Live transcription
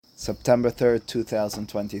September 3rd,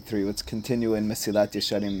 2023. Let's continue in Mesilat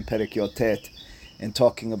Yesharim, Perek Yotet, in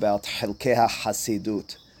talking about Hilkeha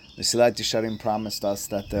Hasidut. Mesilat Yesharim promised us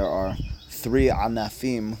that there are three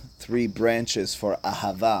anafim, three branches for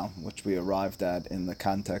ahava, which we arrived at in the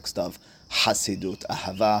context of Hasidut.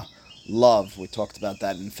 Ahava, love. We talked about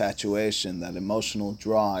that infatuation, that emotional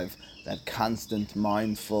drive, that constant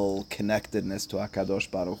mindful connectedness to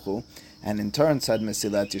HaKadosh Baruch Hu. And in turn, said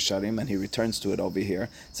Mesilat Yesharim, and he returns to it over here,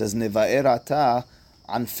 says, Niva'er ata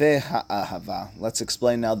anfei ha'ahava. Let's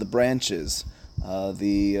explain now the branches,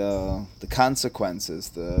 the consequences,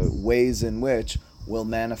 the ways in which we'll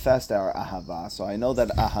manifest our ahava. So I know that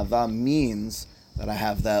ahava means that I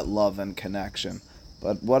have that love and connection.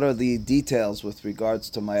 But what are the details with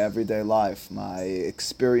regards to my everyday life, my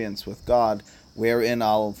experience with God, wherein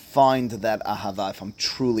I'll find that ahava, if I'm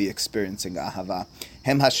truly experiencing ahava?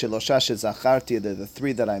 Hem hashelosha shezacharti, they're the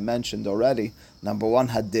three that I mentioned already. Number one,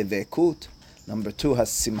 hadevekut. Number two,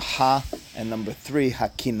 hasimcha. And number three,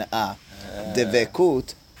 hakina'ah.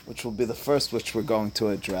 Devekut, which will be the first which we're going to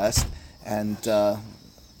address, and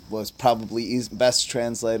was probably best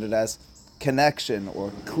translated as connection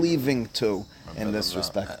or cleaving to in this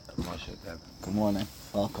respect. Good morning.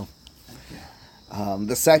 Welcome.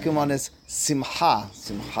 The second one is simcha.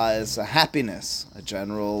 Simcha is a happiness, a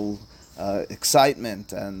general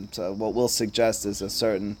excitement, and what we'll suggest is a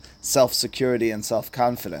certain self-security and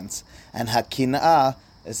self-confidence. And hakina'ah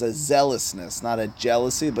is a zealousness, not a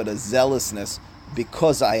jealousy, but a zealousness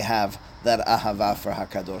because I have that ahava for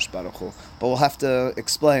HaKadosh Baruch Hu. But we'll have to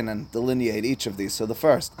explain and delineate each of these. So the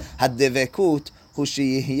first, hadevekut hu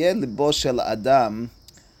sheyihye libo shel adam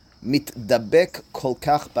mitdabek kol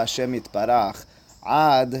kach b'Hashem yitbarach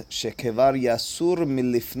ad shekevar yasur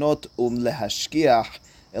milifnot lehashkiach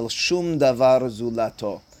el shum davar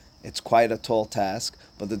zulato. It's quite a tall task,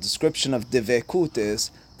 but the description of devekut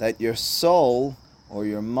is that your soul or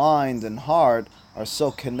your mind and heart are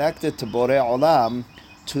so connected to Borei Olam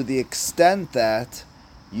to the extent that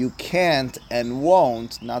you can't and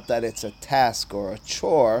won't, not that it's a task or a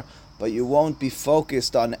chore, but you won't be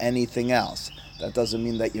focused on anything else. That doesn't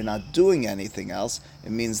mean that you're not doing anything else.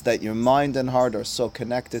 It means that your mind and heart are so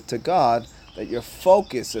connected to God that your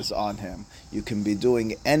focus is on Him. You can be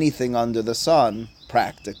doing anything under the sun,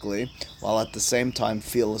 practically, while at the same time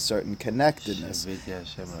feel a certain connectedness.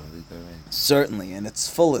 Certainly, in its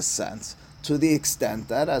fullest sense, to the extent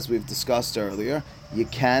that, as we've discussed earlier, you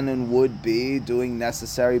can and would be doing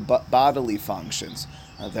necessary bodily functions.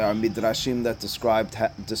 There are midrashim that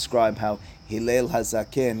describe how Hillel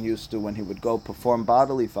HaZaken used to, when he would go perform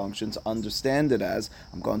bodily functions, understand it as,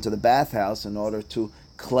 I'm going to the bathhouse in order to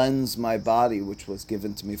cleanse my body, which was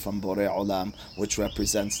given to me from Borei Olam, which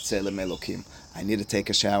represents Tselem Elokim. I need to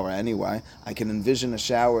take a shower anyway. I can envision a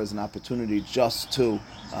shower as an opportunity just to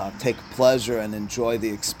take pleasure and enjoy the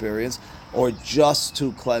experience, or just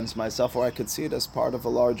to cleanse myself, or I could see it as part of a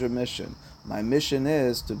larger mission. My mission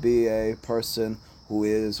is to be a person who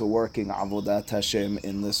is working avodat Hashem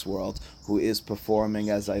in this world, who is performing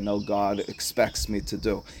as I know God expects me to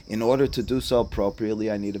do. In order to do so appropriately,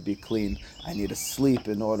 I need to be clean. I need to sleep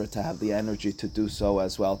in order to have the energy to do so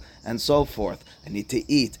as well, and so forth. I need to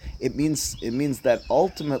eat. It means that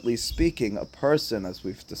ultimately speaking, a person, as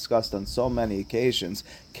we've discussed on so many occasions,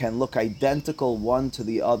 can look identical one to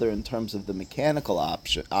the other in terms of the mechanical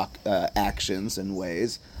actions and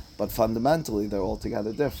ways, but fundamentally, they're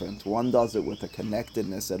altogether different. One does it with a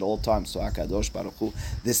connectedness at all times to HaKadosh Baruch Hu,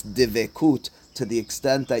 this divekut, to the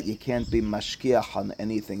extent that you can't be mashkiach on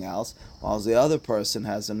anything else, while the other person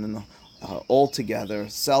has an altogether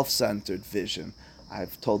self-centered vision.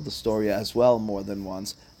 I've told the story as well more than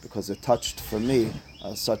once, because it touched for me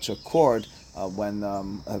such a chord when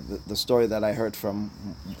the story that I heard from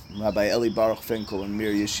Rabbi Eli Baruch Finkel in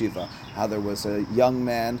Mir Yeshiva, how there was a young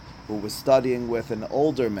man who was studying with an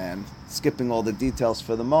older man, skipping all the details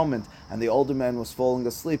for the moment, and the older man was falling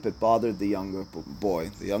asleep. It bothered the younger boy.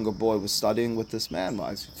 The younger boy was studying with this man.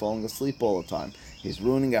 Why is he falling asleep all the time? He's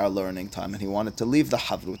ruining our learning time, and he wanted to leave the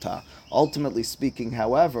Havruta. Ultimately speaking,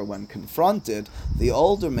 however, when confronted, the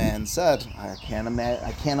older man said, I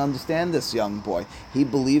can't understand this young boy. He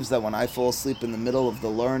believes that when I fall asleep in the middle of the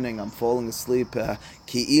learning, I'm falling asleep,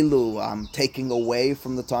 ki'ilu, I'm taking away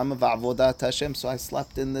from the time of Avodat Hashem, so I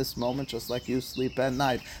slept in this moment just like you sleep at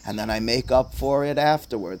night, and then I make up for it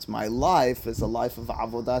afterwards. My life is a life of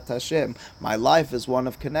Avodat Hashem. My life is one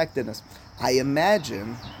of connectedness. I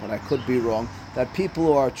imagine, but I could be wrong, that people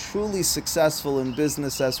who are truly successful in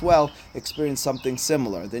business as well experience something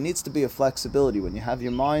similar. There needs to be a flexibility. When you have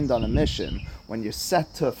your mind on a mission, when you're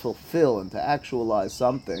set to fulfill and to actualize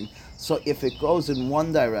something, so if it goes in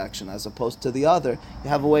one direction as opposed to the other, you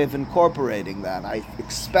have a way of incorporating that. I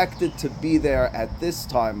expected to be there at this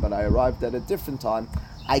time, but I arrived at a different time.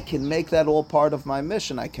 I can make that all part of my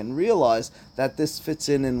mission. I can realize that this fits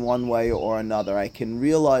in one way or another. I can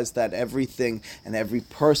realize that everything and every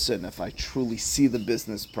person, if I truly see the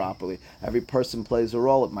business properly, every person plays a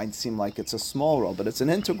role. It might seem like it's a small role, but it's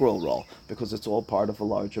an integral role because it's all part of a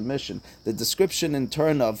larger mission. The description in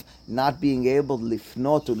turn of not being able to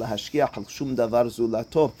lifnot ulahashkiach al shum davar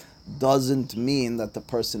zulato doesn't mean that the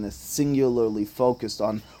person is singularly focused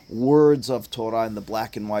on words of Torah in the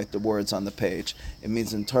black and white, the words on the page. It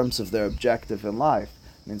means in terms of their objective in life.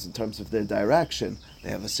 It means in terms of their direction,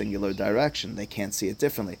 they have a singular direction. They can't see it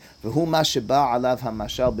differently. V'hu ma sheba alav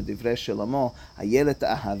hamashal b'divrei Shlomo, ayelet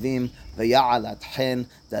ahavim v'ya'alat hen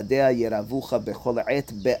dadea yeravucha b'chol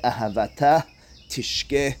et be'ahavata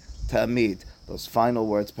tishke tamid. Those final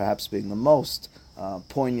words perhaps being the most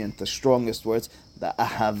poignant, the strongest words. The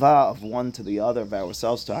ahava of one to the other, of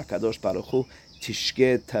ourselves to HaKadosh Baruch Hu,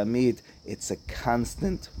 tishke tamid, it's a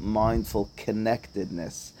constant, mindful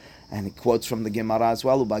connectedness. And he quotes from the Gemara as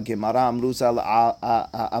well, Uba Gemara amru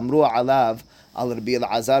alav al Rabbi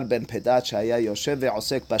Elazar ben Pedat shaya yoshev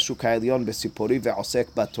ve'osek bashuk ha'elyon besipori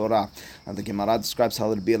ve'osek b'Torah. And the Gemara describes how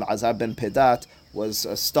Rabbi Elazar ben Pedat was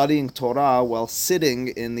studying Torah while sitting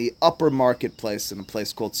in the upper marketplace in a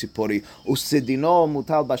place called Sipori. Usidino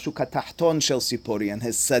mutal bashuk hatachton shel Sipori, and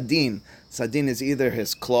his sadin is either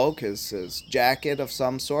his cloak, his jacket of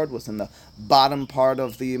some sort, was in the bottom part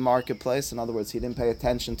of the marketplace. In other words, he didn't pay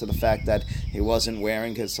attention to the fact that he wasn't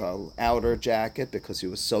wearing his outer jacket because he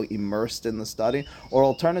was so immersed in the study. Or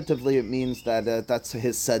alternatively, it means that that's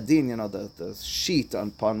his sadin, the sheet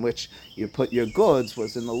upon which you put your goods,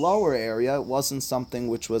 was in the lower area. It wasn't something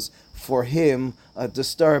which was for him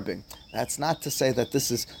disturbing. That's not to say that this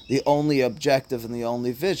is the only objective and the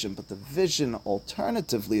only vision, but the vision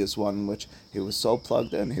alternatively is one in which he was so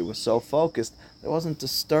plugged in, he was so focused, that wasn't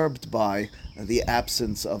disturbed by the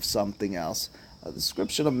absence of something else. The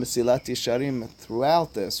description of Mesilat Yesharim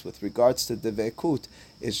throughout this, with regards to Devekut,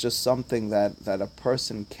 is just something that a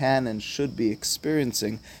person can and should be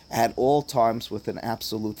experiencing at all times with an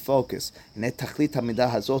absolute focus. The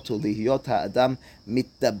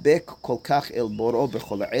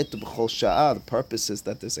purpose is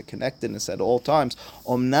that there's a connectedness at all times.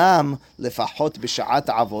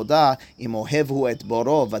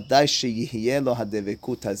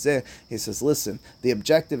 He says, listen, the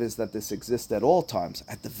objective is that this exists at all times,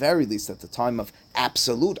 at the very least at the time of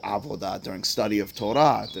absolute avodah, during study of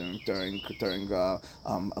Torah, during a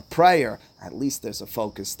prayer. At least there's a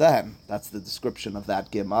focus then. That's the description of that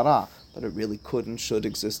Gemara. But it really could and should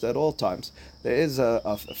exist at all times. There is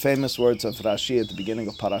a famous words of Rashi at the beginning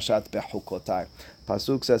of Parashat Bechukotai.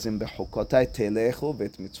 Pasuk says, "In Bechukotai telechu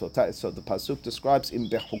vet mitzvotai." So the pasuk describes, "In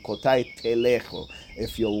Bechukotai telechu,"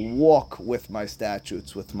 if you'll walk with my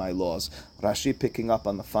statutes, with my laws. Rashi picking up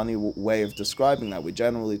on the funny way of describing that. We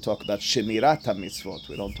generally talk about shemirat mitzvot.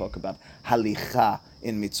 We don't talk about halicha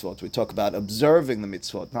in mitzvot. We talk about observing the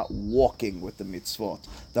mitzvot, not walking with the mitzvot,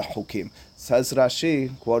 the hukim. Says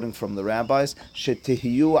Rashi, quoting from the rabbis,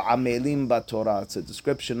 "Shetihiyu amelim baTorah." It's a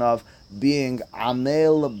description of being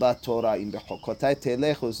amel baTorah. In Bechukotai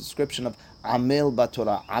telechu is a description of amel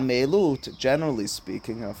baTorah. Amelut, generally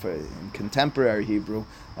speaking, in contemporary Hebrew,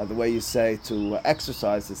 the way you say to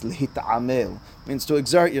exercise is lihit amel, means to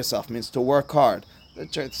exert yourself, means to work hard.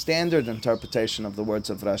 The standard interpretation of the words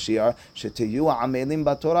of Rashi are Shetiyu amelim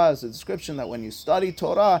baTorah is a description that when you study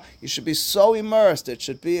Torah, you should be so immersed, it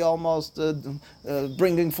should be almost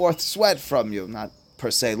bringing forth sweat from you, not per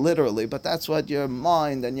se literally, but that's what your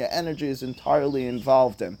mind and your energy is entirely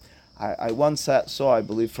involved in. I once saw, I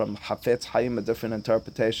believe from Hafetz Haim, a different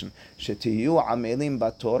interpretation. Shetiyu amelim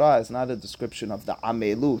baTorah is not a description of the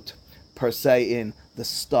amelut per se in the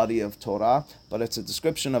study of Torah, but it's a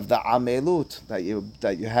description of the amelut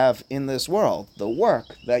that you have in this world, the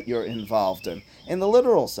work that you're involved in the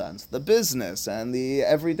literal sense. The business and the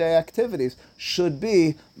everyday activities should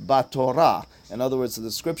be baTorah. In other words, the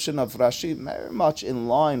description of Rashi very much in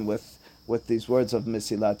line with these words of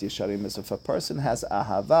Mesilat Yesharim is if a person has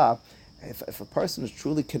ahava, if a person is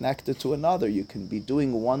truly connected to another, you can be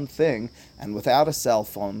doing one thing and without a cell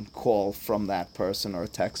phone call from that person or a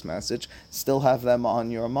text message, still have them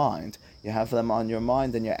on your mind. you have them on your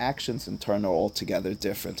mind, and your actions in turn are altogether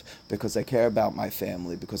different, because I care about my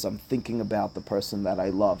family, because I'm thinking about the person that I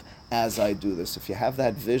love as I do this. If you have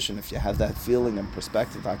that vision, if you have that feeling and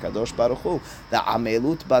perspective, HaKadosh Baruch Hu, the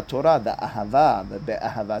amelut b'Torah, the ahava, the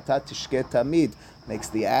be'ahavata tishke tamid, makes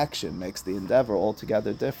the action, makes the endeavor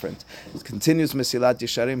altogether different. It continues, Mesilat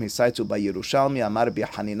Yesharim, Hisaitu b'Yerushalmi, Amar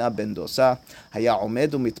b'Hanina ben Dosa, Haya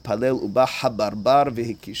omed u'mitpalel u'ba habarbar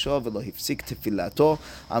v'hikisho v'lo hifsik tefilato,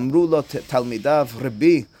 Amru lo talmidav,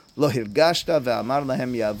 Rabbi, לא הרגשת ואמר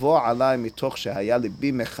להם יבוא עליי מתוך שהיה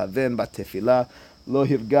ליבי מכוון בתפילה לא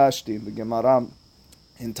הרגשתי. The Gemara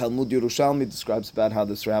in Talmud Yerushalmi describes about how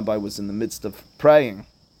this rabbi was in the midst of praying,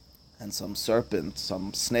 and some serpent,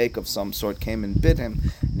 some snake of some sort came and bit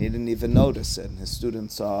him, and he didn't even notice it. And his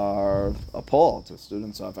students are appalled. His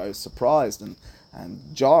students are very surprised and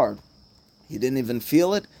jarred. He didn't even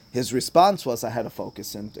feel it. His response was, I had to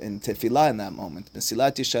focus in tefillah in that moment.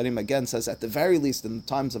 Mesilat Yesharim again says, at the very least, in the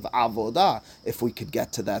times of avodah, if we could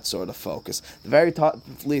get to that sort of focus. The very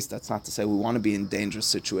least, that's not to say we want to be in dangerous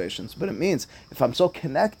situations, but it means if I'm so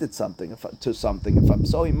connected to something, if I'm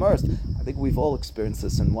so immersed, I think we've all experienced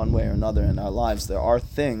this in one way or another in our lives. There are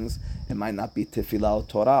things, it might not be tefillah or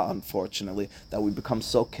Torah, unfortunately, that we become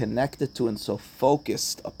so connected to and so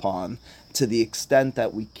focused upon, to the extent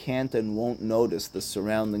that we can't and won't notice the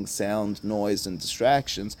surrounding sound, noise, and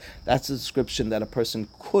distractions. That's a description that a person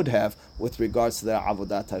could have with regards to their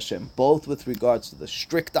avodat Hashem, both with regards to the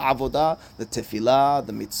strict avodah, the tefillah,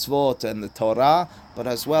 the mitzvot, and the Torah, but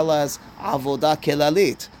as well as avodah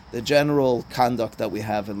kelalit, the general conduct that we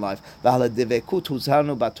have in life. Says Mesilat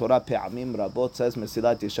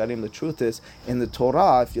Yesharim, the truth is, in the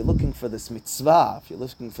Torah, if you're looking for this mitzvah, if you're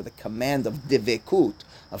looking for the command of divekut,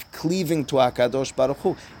 of cleaving to HaKadosh Baruch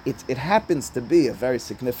Hu, it happens to be a very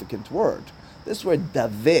significant word. This word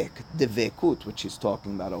davek, divekut, which he's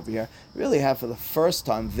talking about over here, really have for the first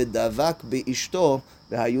time, vidavak be'ishto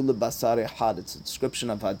v'hayu lebasar echad. It's a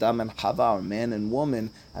description of Adam and Chava, or man and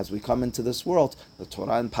woman, as we come into this world. The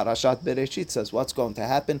Torah in Parashat Bereshit says what's going to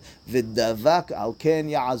happen. Vidavak al ken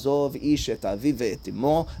ya'azov ish et aviv ve'et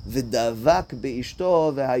imo, vidavak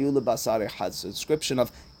be'ishto v'hayu lebasar echad. It's a description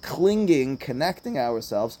of clinging, connecting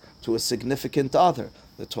ourselves to a significant other.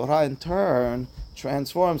 The Torah in turn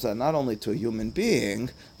transforms that not only to a human being,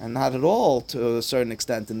 and not at all to a certain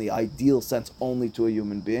extent in the ideal sense only to a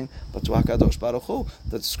human being, but to HaKadosh Baruch Hu.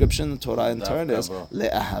 The description in the Torah in turn is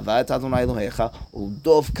le'ahavat Adonai Elohecha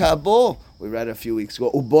u'dov kabo. We read a few weeks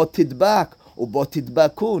ago, u'bo tidbak, u'bo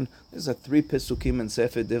tidbakun. These are 3 Pesukim in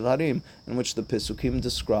Sefer Devarim, in which the Pesukim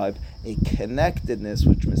describe a connectedness,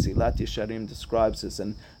 which Mesilat Yesharim describes as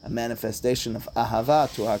a manifestation of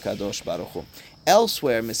ahava to HaKadosh Baruch Hu.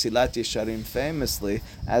 Elsewhere, Mesilat Yesharim famously,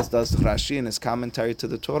 as does Rashi in his commentary to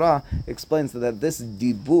the Torah, explains that this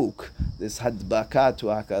dibuk, this hadbaka to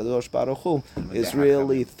HaKadosh Baruch Hu, is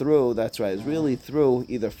really through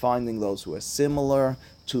either finding those who are similar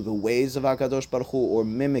to the ways of HaKadosh Baruch Hu, or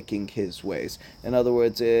mimicking his ways. In other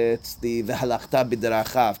words, it's the v'halachta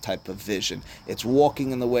b'derachav type of vision. It's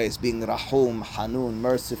walking in the ways, being rahum, hanun,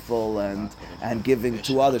 merciful, and giving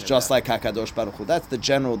to others, just like HaKadosh Baruch Hu. That's the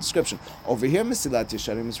general description. Over here, Mesilat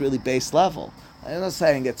Yesharim is really base level. I'm not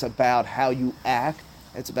saying it's about how you act,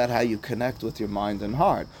 it's about how you connect with your mind and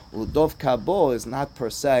heart. Udov kabo is not per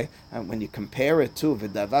se, and when you compare it to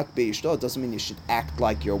v'davak be'ishto, it doesn't mean you should act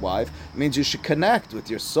like your wife. It means you should connect with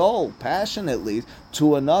your soul passionately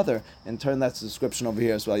to another. In turn, that's the description over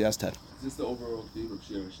here as well. Yes, Ted? Is this the overall theme of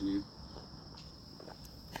Shir HaShirim?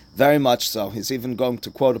 Very much so. He's even going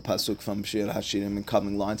to quote a pasuk from Shir HaShirim in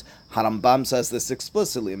coming lines. Harambam says this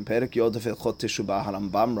explicitly in Perek Yodef Ilchot Teshubah.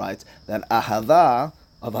 Harambam writes that ahava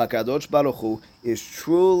of HaKadosh Baruch Hu is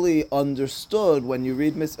truly understood when you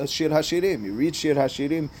read Shir HaShirim. You read Shir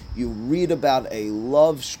HaShirim, you read about a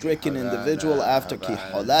love-stricken individual after Ki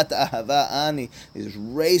Holat Ahava Ani is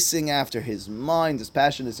racing after his mind, his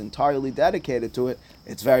passion is entirely dedicated to it.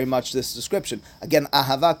 It's very much this description. Again,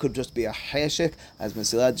 Ahava could just be a heshek, as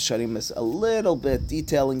Mesilat Yesharim is a little bit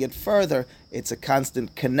detailing it further. It's a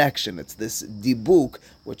constant connection. It's this dibuk,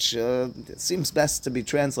 which seems best to be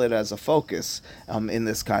translated as a focus in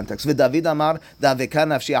this context. V'David Amar, Daveka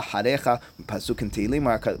nafshi acharecha, pasuk in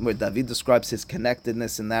Tehillim, where David describes his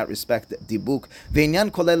connectedness in that respect, dibuk.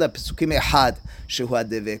 V'inyan kolel pesukim ehad, shehu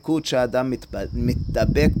hadevekut she'adam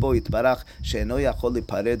mitdabek bo yitbarach, she'eno yachol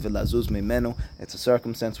lipared v'lazuz mimenu. It's a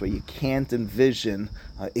circumstance where you can't envision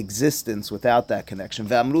existence without that connection.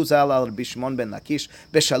 Ve'amru zal al Rabbi Shimon ben Lakish,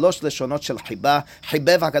 b'shalosh leshonot shel חיבה,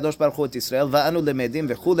 חיבב הקדוש ברוך הוא את ישראל, ואנו למדים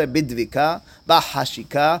וכולי בדביקה,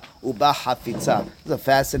 בחשיקה ובחפיצה. This is a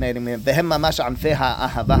fascinating, והם ממש ענפי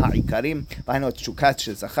האהבה העיקרים, והיינו התשוקה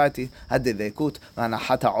שזכרתי, הדבקות,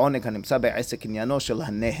 והנחת העונג הנמצא בעסק עניינו של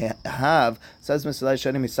הנאהב. Says Mesilat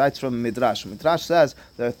Yesharim, he cites from Midrash. Midrash says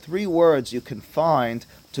there are three words you can find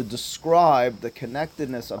to describe the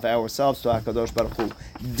connectedness of ourselves to HaKadosh Baruch Hu.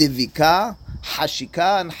 Divika,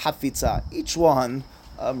 Hashika, and Hafitza. Each one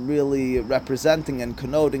really representing and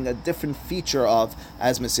connoting a different feature of,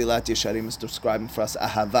 as Mesilat Yesharim is describing for us,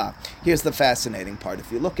 ahava. Here's the fascinating part.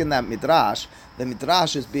 If you look in that midrash, the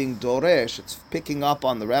midrash is being doresh, it's picking up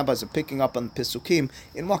on, the rabbis are picking up on Pisukim.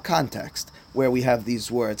 In what context? Where we have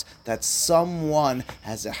these words, that someone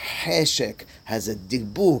has a heshek, has a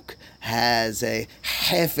dibuk, has a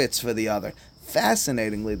hefetz for the other.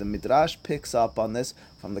 Fascinatingly, the midrash picks up on this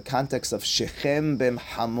from the context of Shechem ben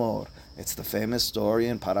Hamor. It's the famous story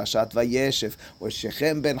in Parashat Vayeshev, where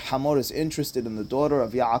Shechem ben Hamor is interested in the daughter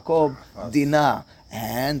of Yaakov, Dinah.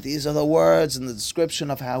 And these are the words in the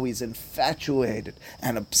description of how he's infatuated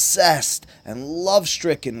and obsessed and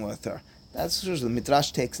love-stricken with her. That's the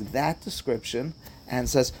Midrash takes that description and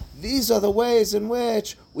says, these are the ways in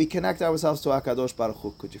which we connect ourselves to HaKadosh Baruch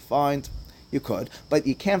Hu. Could you find? You could, but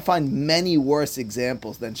you can't find many worse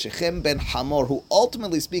examples than Shechem ben Hamor, who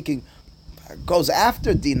ultimately speaking goes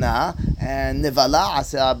after Dinah, and Nivala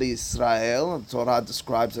Aseh B'Yisrael. Torah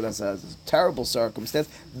describes it as a terrible circumstance.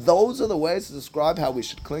 Those are the ways to describe how we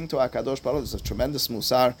should cling to HaKadosh Baruch Hu. There's a tremendous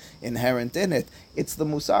musar inherent in it. It's the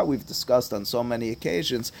musar we've discussed on so many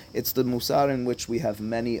occasions. It's the musar in which we have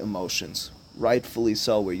many emotions. Rightfully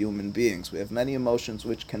so, we're human beings. We have many emotions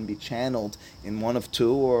which can be channeled in one of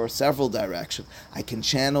two or several directions. I can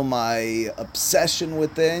channel my obsession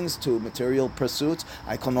with things to material pursuits.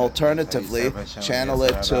 I can alternatively channel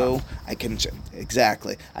it to. I can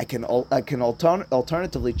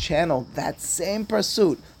alternatively channel that same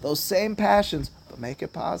pursuit, those same passions, but make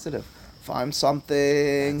it positive. Find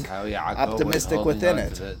something optimistic within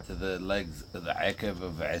it. To the legs, the Akev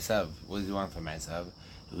of Esav. What does he want from Esav?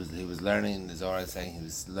 He was learning, the Zohar is saying, he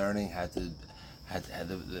was learning how to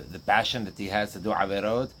the passion that he has to do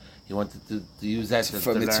averot. He wanted to use that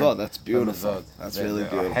for mitzvah. That's beautiful. That's really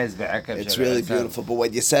beautiful. It's really beautiful. But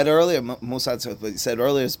what you said earlier, Musa said, what you said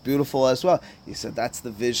earlier is beautiful as well. You said that's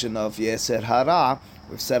the vision of Yeser Hara.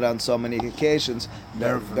 We've said on so many occasions,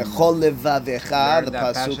 Bechol levavecha, the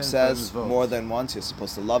pasuk says more than once, you're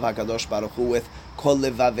supposed to love HaKadosh Baruch Hu with kol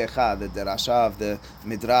levavecha. The derasha of the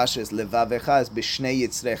midrash is levavecha is b'shnei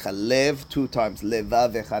yitzrecha, lev two times,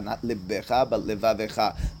 levavecha, not libbecha, but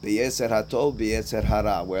levavecha, b'yeser hatov, b'yeser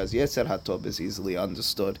hara. Whereas yeser hatov is easily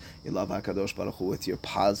understood. You love HaKadosh Baruch Hu with your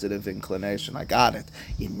positive inclination. I got it.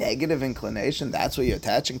 Your negative inclination, that's what you're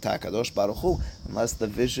attaching to HaKadosh Baruch Hu, unless the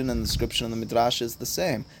vision and the description of the midrash is the same.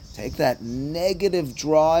 Take that negative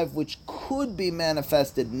drive, which could be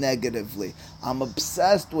manifested negatively. I'm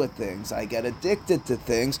obsessed with things. I get addicted to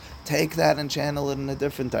things. Take that and channel it in a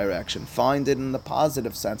different direction. Find it in the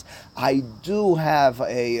positive sense. I do have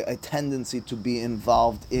a tendency to be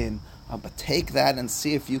involved in, but take that and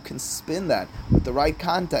see if you can spin that with the right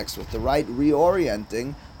context, with the right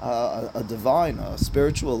reorienting, a divine, a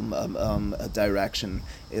spiritual direction.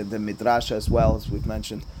 In the Midrash as well, as we've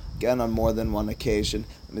mentioned, again on more than one occasion,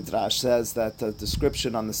 Midrash says that the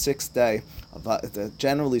description on the sixth day,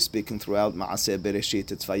 generally speaking throughout Maaseh Bereshit,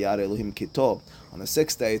 it's Vayar Elohim Kitov. On the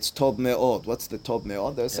sixth day, it's Tov Me'od. What's the Tov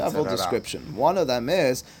Me'od? There's several descriptions. One of them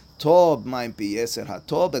is Tov might be Yeser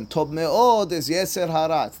HaTov, and Tov Me'od is Yeser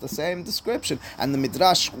Hara. It's the same description. And the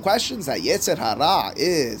Midrash questions that Yeser Hara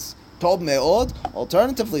is Tov Me'od.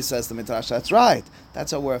 Alternatively, says the Midrash, that's right.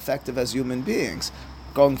 That's how we're effective as human beings.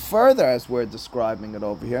 Going further, as we're describing it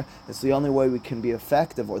over here, it's the only way we can be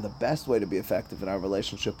effective, or the best way to be effective in our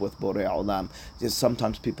relationship with Borei Olam. Is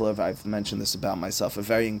sometimes people I've mentioned this about myself, are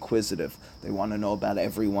very inquisitive. They want to know about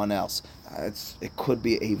everyone else. It could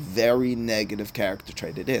be a very negative character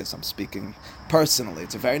trait. It is. I'm speaking personally.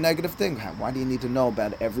 It's a very negative thing. Why do you need to know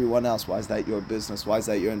about everyone else? Why is that your business? Why is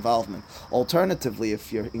that your involvement? Alternatively,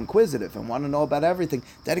 if you're inquisitive and want to know about everything,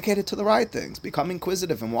 dedicate it to the right things. Become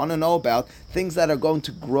inquisitive and want to know about things that are going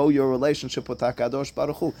to grow your relationship with HaKadosh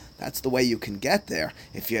Baruch Hu. That's the way you can get there.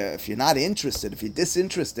 If you're not interested, if you're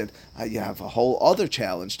disinterested, you have a whole other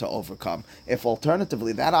challenge to overcome. If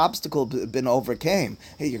alternatively that obstacle been overcame,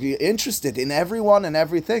 hey, you're interested in everyone and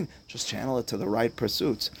everything, just channel it to the right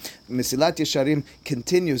pursuits. Mesilat Yesharim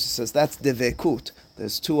continues, it says that's devekut.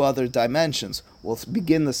 there's two other dimensions. We'll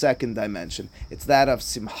begin the second dimension. It's that of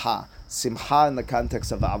simcha. Simcha in the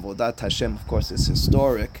context of Avodat Hashem, of course, is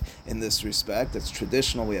historic in this respect. It's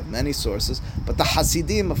traditional. We have many sources. But the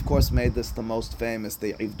Hasidim, of course, made this the most famous.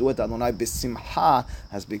 The Ivdu et Adonai b'simcha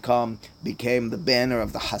became the banner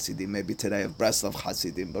of the Hasidim, maybe today of Breslov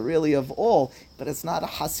Hasidim, but really of all. But it's not a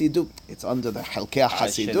Hasidut. It's under the Chelkei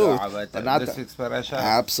Hasidut. But not expression.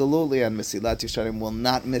 Absolutely. And Mesilat Yesharim will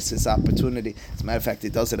not miss this opportunity. As a matter of fact, he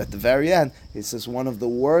does it at the very end. He says one of the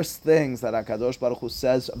worst things that HaKadosh Baruch Hu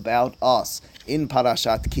says about us in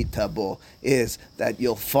Parashat Kitabo is that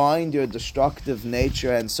you'll find your destructive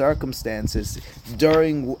nature and circumstances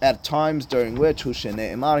at times during which he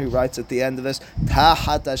writes at the end of this,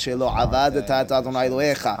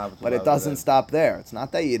 but it doesn't stop there. It's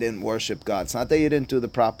not that you didn't worship God. It's not that you didn't do the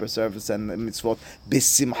proper service and the mitzvot.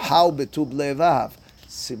 B'simcha betub levav.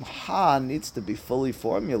 Simcha needs to be fully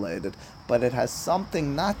formulated, but it has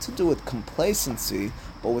something not to do with complacency,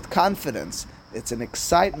 but with confidence. It's an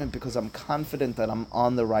excitement because I'm confident that I'm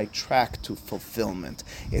on the right track to fulfillment.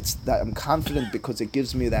 It's that I'm confident because it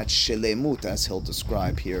gives me that shelemut, as he'll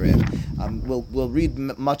describe herein. We'll read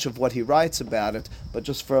much of what he writes about it, but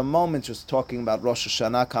just for a moment, just talking about Rosh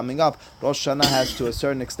Hashanah coming up, Rosh Hashanah has to a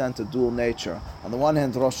certain extent a dual nature. On the one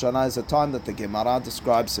hand, Rosh Hashanah is a time that the Gemara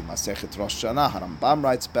describes in Masechet Rosh Hashanah. Harambam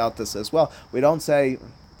writes about this as well. We don't say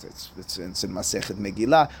it's in Masechet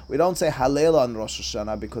Megillah. We don't say Hallel on Rosh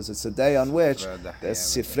Hashanah because it's a day on which there's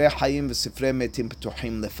Sifrei Hayim v'Sifrei Metim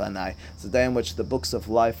P'tuchim Lefanai. It's a day in which the books of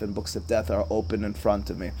life and books of death are open in front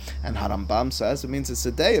of me. And Harambam says it means it's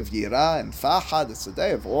a day of Yirah and Fahad. It's a day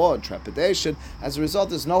of awe and trepidation. As a result,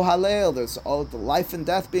 there's no Hallel. There's all the life and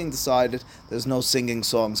death being decided. There's no singing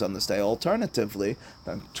songs on this day. Alternatively,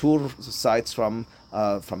 Tur cites from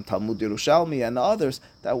Talmud Yerushalmi and others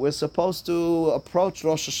that we're supposed to approach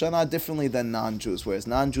Rosh Hashanah differently than non-Jews. Whereas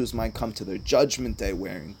non-Jews might come to their judgment day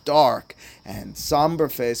wearing dark and somber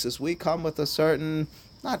faces, we come with a certain,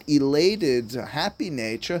 not elated, happy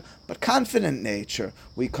nature, but confident nature.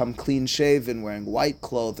 We come clean-shaven, wearing white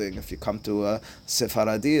clothing. If you come to a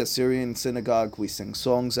Sephardi, a Syrian synagogue, we sing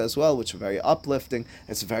songs as well, which are very uplifting.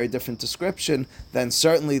 It's a very different description than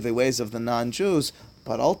certainly the ways of the non-Jews.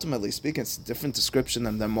 But ultimately speaking, it's a different description,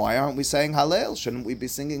 and then why aren't we saying Hallel? Shouldn't we be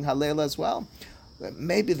singing Hallel as well?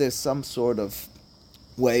 Maybe there's some sort of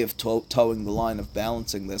way of towing the line of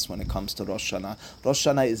balancing this when it comes to Rosh Hashanah. Rosh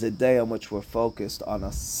Hashanah is a day on which we're focused on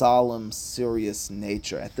a solemn, serious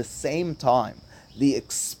nature. At the same time, the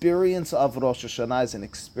experience of Rosh Hashanah is an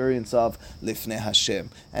experience of Lifnei Hashem.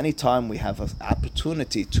 Anytime we have an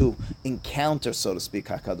opportunity to encounter, so to speak,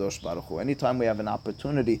 HaKadosh Baruch Hu, anytime we have an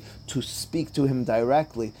opportunity to speak to Him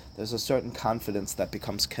directly, there's a certain confidence that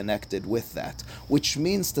becomes connected with that. Which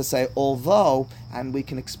means to say, although, and we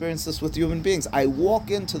can experience this with human beings, I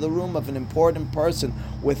walk into the room of an important person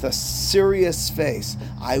with a serious face.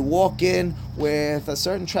 I walk in with a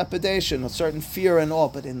certain trepidation, a certain fear and awe,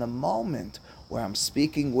 but in the moment where I'm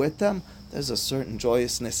speaking with them, there's a certain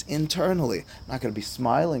joyousness internally. I'm not going to be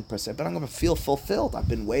smiling per se, but I'm going to feel fulfilled. I've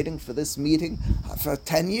been waiting for this meeting for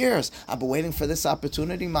 10 years. I've been waiting for this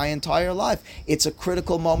opportunity my entire life. It's a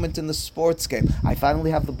critical moment in the sports game. I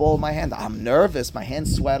finally have the ball in my hand. I'm nervous. My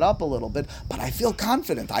hands sweat up a little bit, but I feel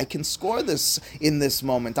confident. I can score this in this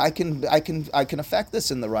moment. I can affect this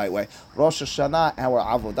in the right way. Rosh Hashanah, our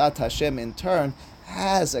Avodat Hashem in turn,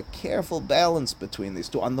 has a careful balance between these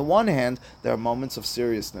two. On the one hand, there are moments of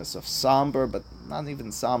seriousness, of somber, but not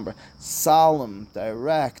even somber, solemn,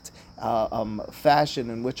 direct fashion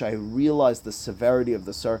in which I realize the severity of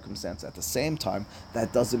the circumstance. At the same time,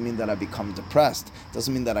 that doesn't mean that I become depressed. It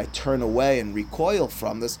doesn't mean that I turn away and recoil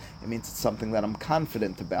from this. It means it's something that I'm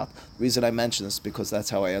confident about. The reason I mention this is because that's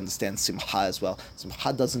how I understand Simcha as well.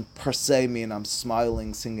 Simcha doesn't per se mean I'm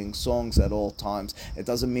smiling, singing songs at all times. It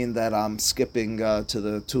doesn't mean that I'm skipping to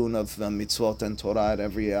the tune of mitzvot and Torah at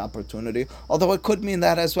every opportunity, although it could mean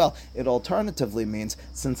that as well. It alternatively means,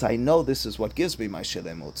 since I know this is what gives me my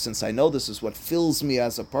shelemut, since I know this is what fills me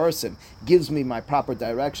as a person, gives me my proper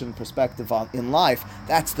direction, perspective in life,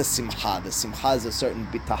 that's the simcha. The simcha is a certain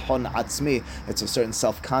bitachon atzmi. It's a certain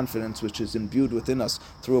self-confidence which is imbued within us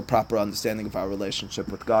through a proper understanding of our relationship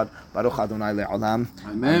with God. Baruch Adonai le'olam.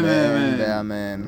 Amen. Amen.